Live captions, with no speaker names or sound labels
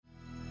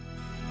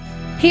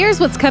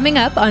Here's what's coming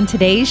up on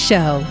today's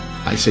show.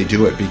 I say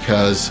do it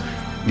because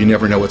you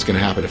never know what's going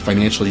to happen. If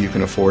financially you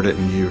can afford it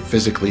and you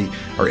physically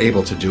are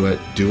able to do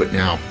it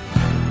now.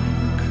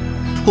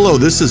 Hello,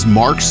 this is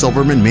Mark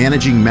Silverman,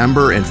 managing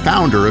member and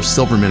founder of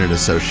Silverman &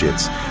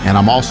 Associates, and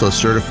I'm also a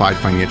certified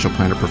financial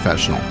planner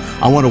professional.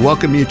 I want to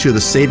welcome you to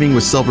the Saving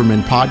with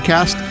Silverman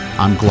podcast.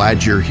 I'm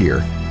glad you're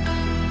here.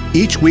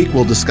 Each week,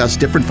 we'll discuss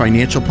different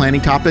financial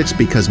planning topics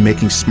because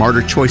making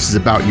smarter choices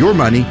about your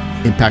money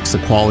impacts the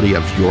quality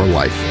of your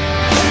life.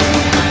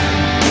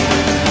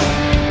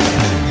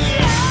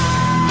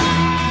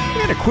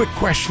 I got a quick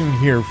question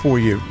here for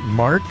you,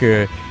 Mark.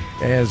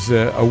 As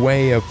a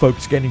way of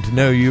folks getting to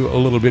know you a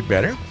little bit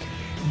better.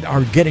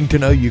 Our getting to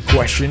know you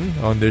question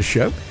on this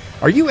show.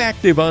 Are you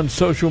active on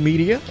social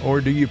media,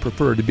 or do you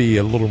prefer to be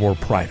a little more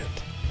private?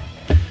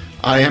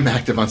 I am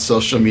active on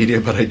social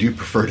media, but I do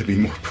prefer to be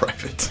more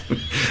private.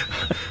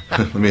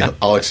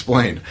 I'll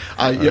explain.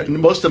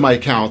 Most of my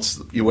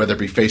accounts, whether it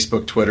be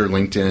Facebook, Twitter,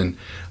 LinkedIn,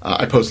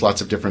 I post lots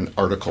of different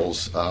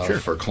articles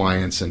for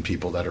clients and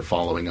people that are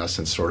following us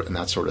and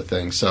that sort of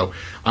thing. So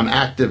I'm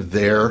active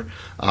there.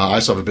 I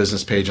also have a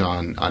business page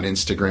on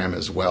Instagram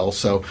as well.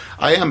 So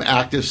I am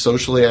active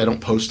socially. I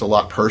don't post a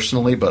lot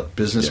personally, but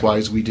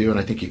business-wise we do, and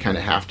I think you kind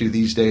of have to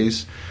these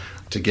days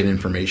to get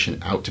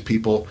information out to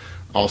people.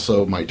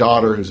 Also, my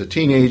daughter, who's a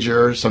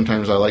teenager,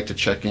 sometimes I like to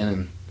check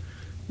in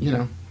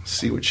and,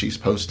 see what she's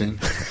posting.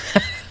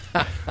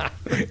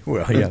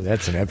 Well, yeah,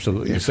 that's an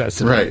absolute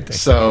necessity. Right.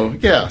 So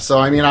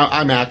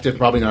I'm active,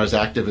 probably not as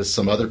active as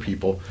some other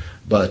people,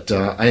 but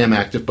I am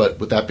active. But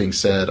with that being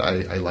said,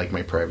 I like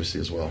my privacy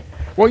as well.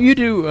 Well, you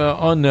do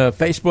on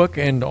Facebook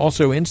and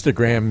also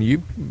Instagram.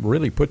 You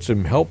really put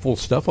some helpful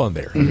stuff on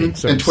there.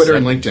 Mm-hmm. And Twitter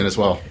and LinkedIn as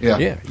well. Yeah.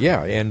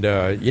 And,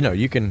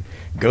 you can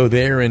go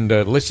there and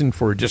listen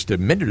for just a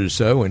minute or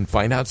so and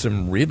find out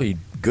some really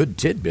good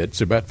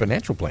tidbits about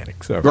financial planning.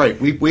 So right.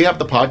 We have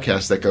the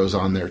podcast that goes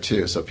on there,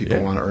 too. So if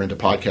people are into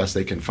podcasts,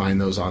 they can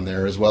find those on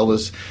there, as well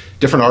as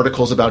different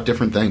articles about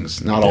different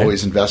things. Not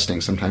always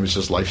investing. Sometimes it's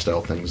just lifestyle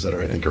things that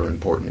I think are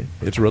important.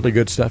 It's really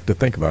good stuff to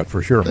think about,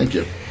 for sure. Thank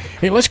you.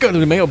 Hey, let's go to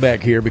the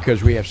mailbag here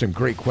because we have some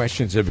great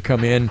questions that have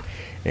come in.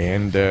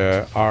 And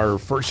our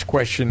first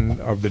question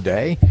of the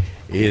day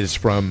is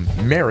from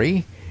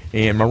Mary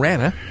in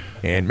Marana.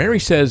 And Mary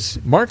says,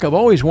 Mark, I've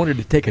always wanted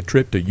to take a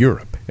trip to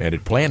Europe and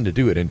had planned to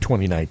do it in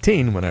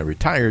 2019 when I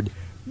retired,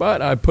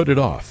 but I put it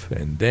off.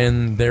 And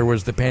then there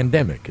was the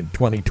pandemic in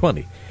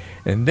 2020.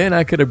 And then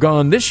I could have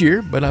gone this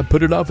year, but I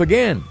put it off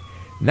again.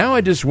 Now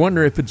I just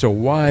wonder if it's a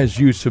wise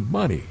use of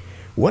money.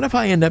 What if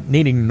I end up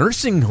needing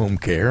nursing home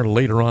care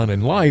later on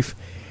in life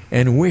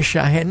and wish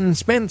I hadn't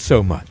spent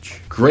so much?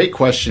 Great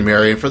question,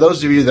 Mary. And for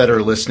those of you that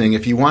are listening,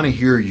 if you want to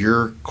hear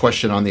your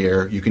question on the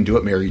air, you can do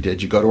what Mary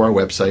did. You go to our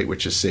website,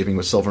 which is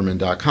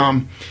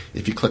savingwithsilverman.com.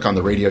 If you click on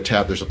the radio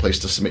tab, there's a place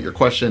to submit your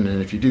question.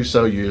 And if you do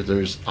so,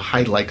 there's a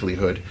high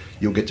likelihood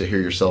you'll get to hear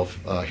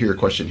your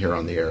question here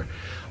on the air.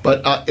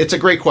 But it's a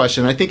great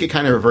question. I think it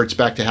kind of reverts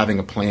back to having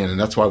a plan, and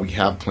that's why we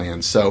have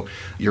plans. So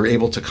you're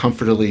able to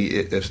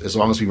comfortably, as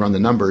long as we run the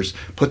numbers,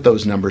 put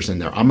those numbers in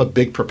there. I'm a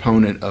big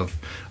proponent of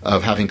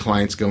having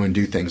clients go and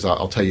do things.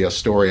 I'll tell you a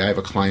story. I have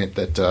a client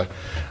that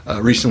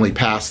recently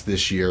passed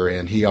this year,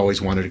 and he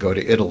always wanted to go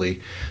to Italy,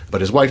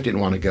 but his wife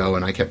didn't want to go,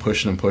 and I kept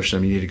pushing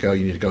him. You need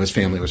to go. His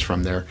family was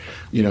from there.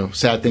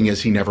 Sad thing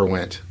is he never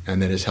went, and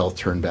then his health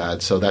turned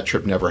bad, so that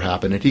trip never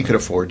happened, and he could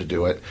afford to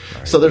do it.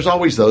 Right. So there's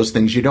always those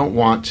things. You don't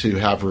want to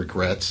have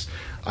regrets.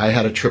 I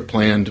had a trip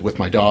planned with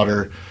my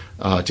daughter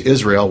to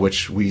Israel,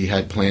 which we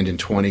had planned in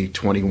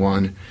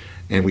 2021,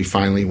 and we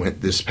finally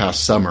went this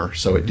past summer,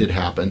 so it did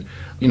happen.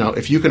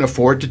 If you can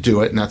afford to do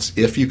it, and that's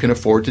if you can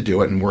afford to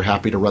do it, and we're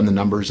happy to run the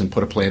numbers and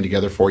put a plan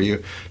together for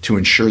you to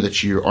ensure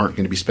that you aren't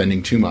going to be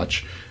spending too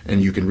much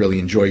and you can really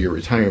enjoy your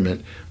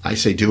retirement, I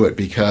say do it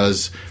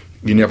because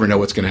you never know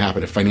what's going to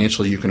happen. If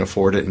financially you can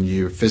afford it and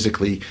you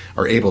physically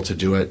are able to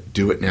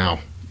do it now.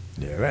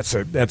 Yeah,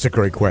 that's a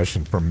great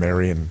question from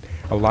Mary, and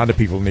a lot of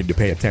people need to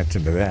pay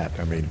attention to that.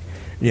 I mean,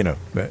 you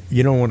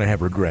don't want to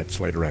have regrets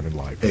later on in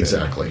life.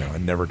 Exactly. I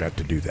never got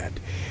to do that.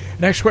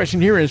 Next question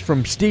here is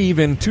from Steve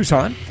in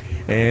Tucson,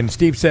 and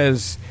Steve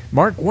says,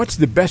 Mark, what's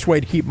the best way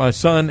to keep my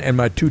son and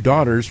my two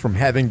daughters from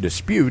having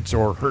disputes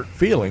or hurt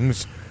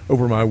feelings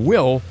over my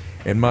will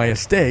and my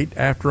estate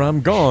after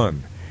I'm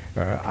gone?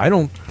 I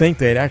don't think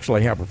they'd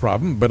actually have a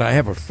problem, but I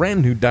have a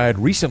friend who died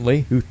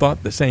recently who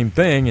thought the same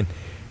thing, and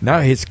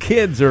now his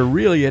kids are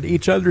really at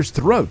each other's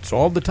throats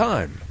all the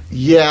time.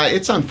 Yeah,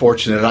 it's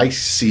unfortunate. I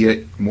see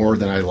it more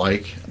than I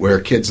like, where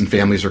kids and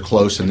families are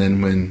close, and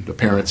then when the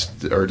parents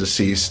are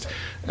deceased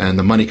and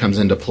the money comes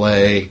into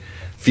play,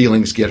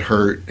 feelings get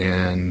hurt,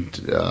 and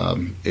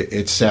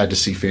it's sad to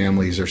see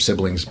families or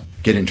siblings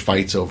get in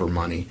fights over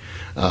money.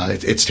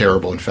 It's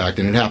terrible, in fact,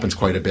 and it happens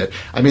quite a bit.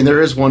 I mean,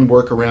 there is one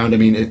workaround. I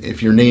mean,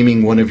 if you're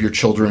naming one of your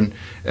children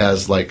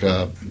as like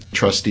a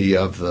trustee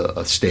of the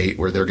estate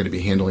where they're going to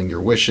be handling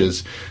your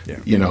wishes,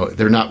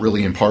 they're not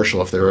really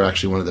impartial if they're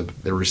actually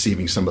they're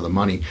receiving some of the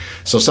money.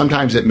 So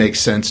sometimes it makes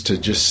sense to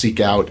just seek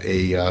out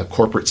a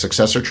corporate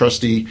successor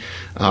trustee.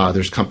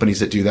 There's companies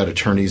that do that,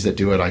 attorneys that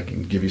do it. I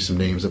can give you some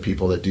names of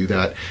people that do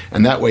that.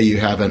 And that way you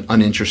have an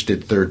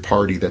uninterested third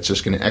party that's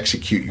just going to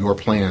execute your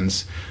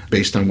plans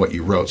based on what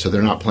you wrote. So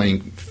they're not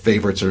playing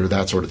favorites or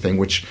that sort of thing,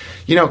 which,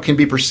 can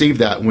be perceived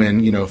that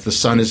when, if the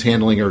son is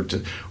handling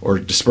or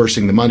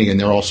dispersing the money and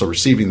they're also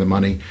receiving the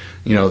money,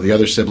 the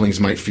other siblings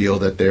might feel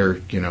that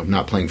they're,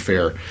 not playing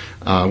fair,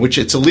 which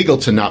it's illegal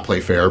to not play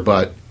fair,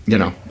 but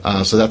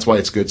so that's why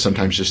it's good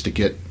sometimes just to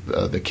get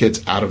the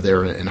kids out of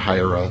there and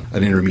hire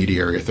an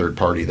intermediary, a third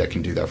party that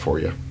can do that for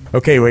you.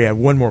 Okay, we have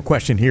one more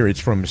question here. It's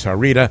from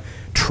Sarita.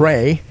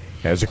 Trey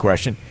has a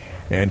question.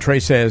 And Trey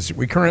says,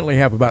 we currently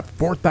have about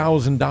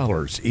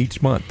 $4,000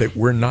 each month that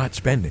we're not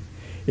spending.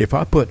 If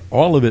I put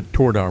all of it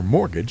toward our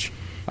mortgage,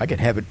 I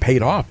could have it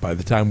paid off by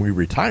the time we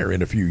retire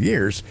in a few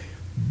years.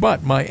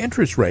 But my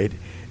interest rate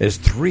is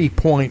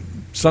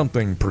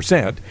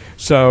 3-point-something%.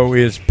 So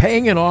is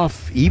paying it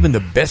off even the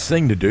best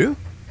thing to do?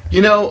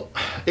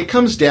 It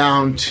comes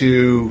down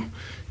to,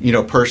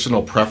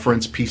 personal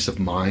preference, peace of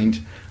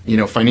mind.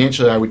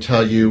 Financially, I would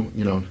tell you,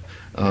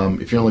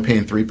 if you're only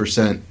paying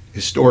 3%,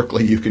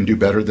 historically, you can do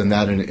better than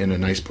that in a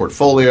nice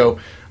portfolio,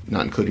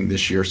 not including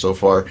this year so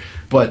far.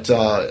 But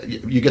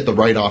you get the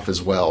write-off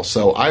as well.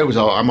 So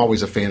I'm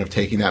always a fan of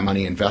taking that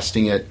money,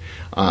 investing it,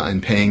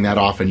 and paying that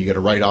off, and you get a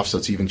write-off, so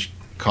it's even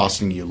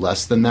costing you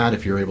less than that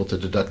if you're able to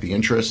deduct the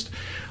interest.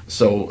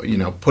 So,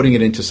 putting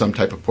it into some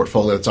type of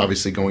portfolio that's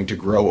obviously going to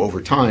grow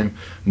over time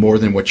more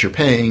than what you're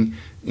paying,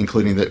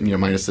 including the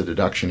minus the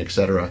deduction, et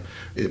cetera,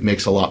 it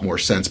makes a lot more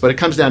sense. But it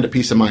comes down to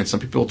peace of mind. Some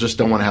people just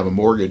don't want to have a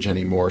mortgage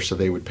anymore, so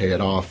they would pay it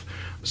off.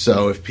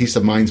 So if peace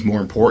of mind's more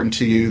important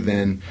to you,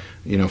 then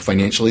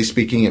financially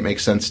speaking, it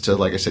makes sense to,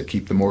 like I said,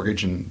 keep the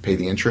mortgage and pay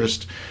the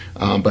interest.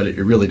 But it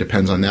really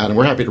depends on that. And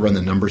we're happy to run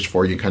the numbers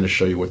for you and kind of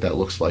show you what that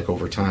looks like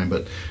over time.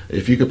 But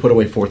if you could put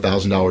away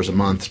 $4,000 a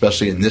month,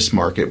 especially in this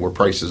market where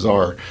prices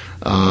are,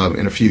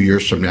 in a few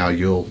years from now,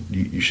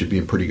 you should be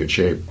in pretty good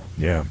shape.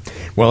 Yeah.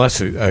 Well,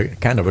 that's a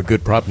kind of a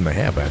good problem to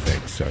have, I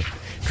think. So,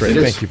 Trey,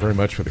 thank you very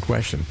much for the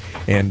question.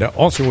 And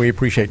also we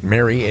appreciate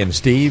Mary and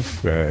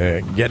Steve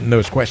getting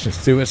those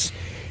questions to us.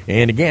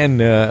 And again,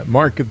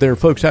 Mark, if there are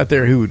folks out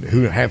there who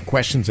have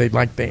questions they'd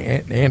like the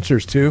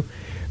answers to,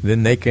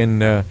 then they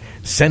can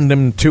send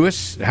them to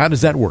us. How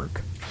does that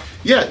work?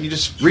 Yeah, you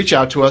just reach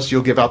out to us.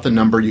 You'll give out the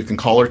number. You can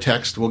call or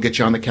text. We'll get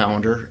you on the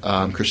calendar.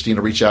 Christine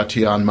will reach out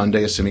to you on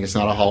Monday, assuming it's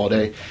not a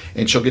holiday,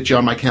 and she'll get you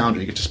on my calendar.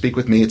 You get to speak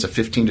with me. It's a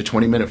 15 to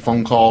 20-minute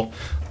phone call.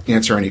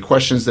 Answer any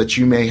questions that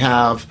you may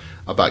have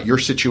about your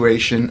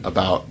situation,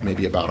 about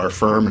our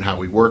firm and how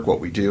we work, what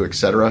we do,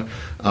 etc.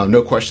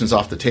 No questions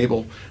off the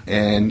table.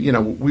 And,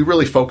 we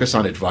really focus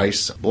on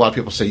advice. A lot of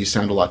people say you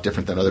sound a lot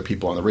different than other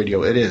people on the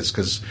radio. It is,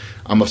 because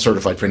I'm a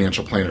certified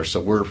financial planner, so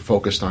we're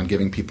focused on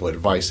giving people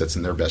advice that's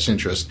in their best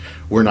interest.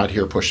 We're not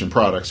here pushing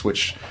products,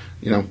 which,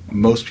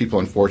 most people,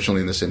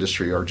 unfortunately, in this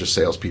industry are just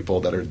salespeople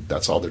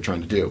that's all they're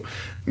trying to do.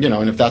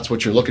 And if that's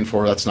what you're looking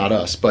for, that's not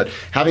us. But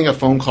having a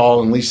phone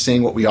call and at least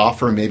seeing what we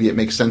offer, and maybe it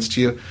makes sense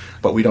to you,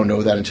 but we don't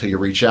know that until you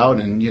reach out.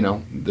 And,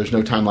 there's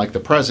no time like the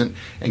present,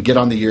 and get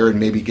on the year and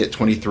maybe get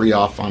 23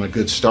 off on a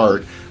good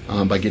start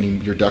by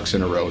getting your ducks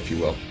in a row, if you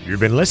will.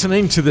 You've been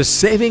listening to the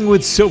Saving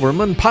with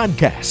Silverman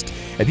podcast.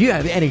 If you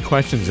have any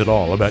questions at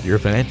all about your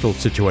financial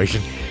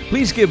situation,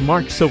 please give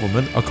Mark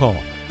Silverman a call.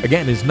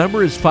 Again, his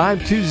number is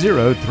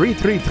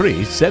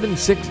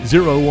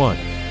 520-333-7601,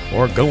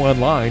 or go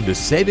online to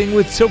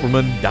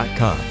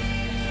savingwithsilverman.com.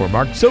 For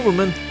Mark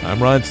Silverman,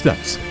 I'm Ron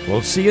Stutz.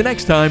 We'll see you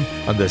next time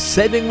on the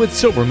Saving with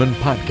Silverman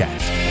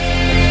podcast.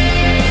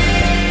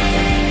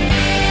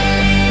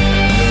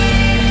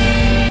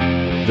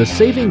 The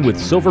Saving with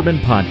Silverman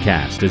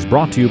podcast is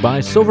brought to you by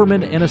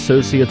Silverman &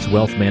 Associates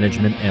Wealth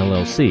Management,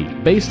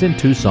 LLC, based in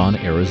Tucson,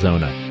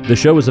 Arizona. The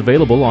show is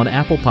available on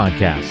Apple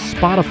Podcasts,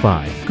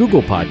 Spotify,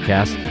 Google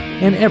Podcasts,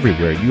 and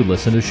everywhere you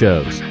listen to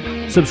shows.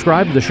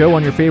 Subscribe to the show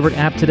on your favorite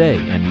app today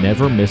and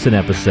never miss an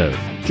episode.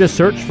 Just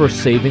search for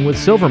Saving with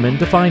Silverman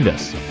to find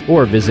us,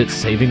 or visit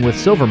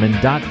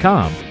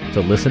savingwithsilverman.com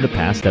to listen to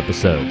past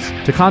episodes,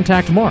 to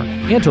contact Mark,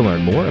 and to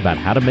learn more about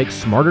how to make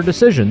smarter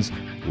decisions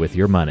with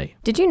your money.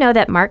 Did you know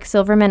that Mark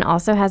Silverman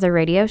also has a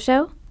radio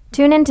show?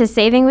 Tune in to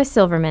Saving with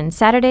Silverman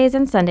Saturdays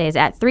and Sundays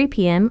at 3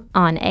 p.m.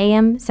 on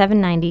AM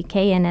 790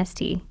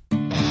 KNST.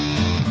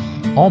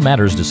 All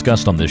matters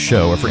discussed on this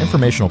show are for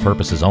informational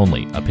purposes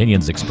only.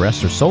 Opinions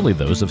expressed are solely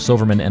those of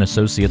Silverman &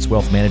 Associates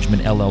Wealth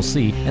Management,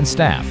 LLC and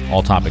staff.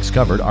 All topics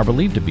covered are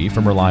believed to be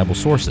from reliable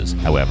sources.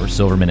 However,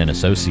 Silverman &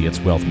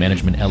 Associates Wealth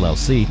Management,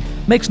 LLC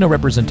makes no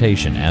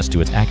representation as to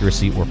its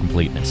accuracy or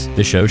completeness.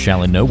 This show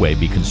shall in no way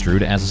be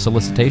construed as a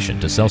solicitation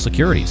to sell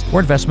securities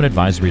or investment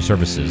advisory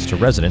services to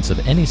residents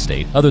of any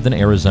state other than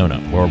Arizona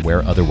or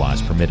where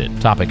otherwise permitted.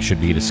 Topics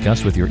should be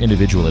discussed with your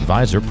individual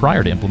advisor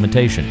prior to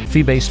implementation.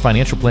 Fee-based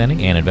financial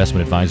planning and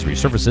investment advisory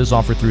services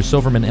offered through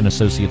Silverman &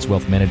 Associates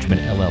Wealth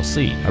Management,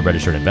 LLC, a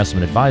registered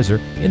investment advisor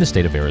in the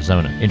state of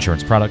Arizona.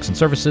 Insurance products and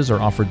services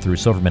are offered through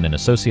Silverman &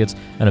 Associates,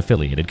 an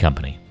affiliated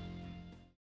company.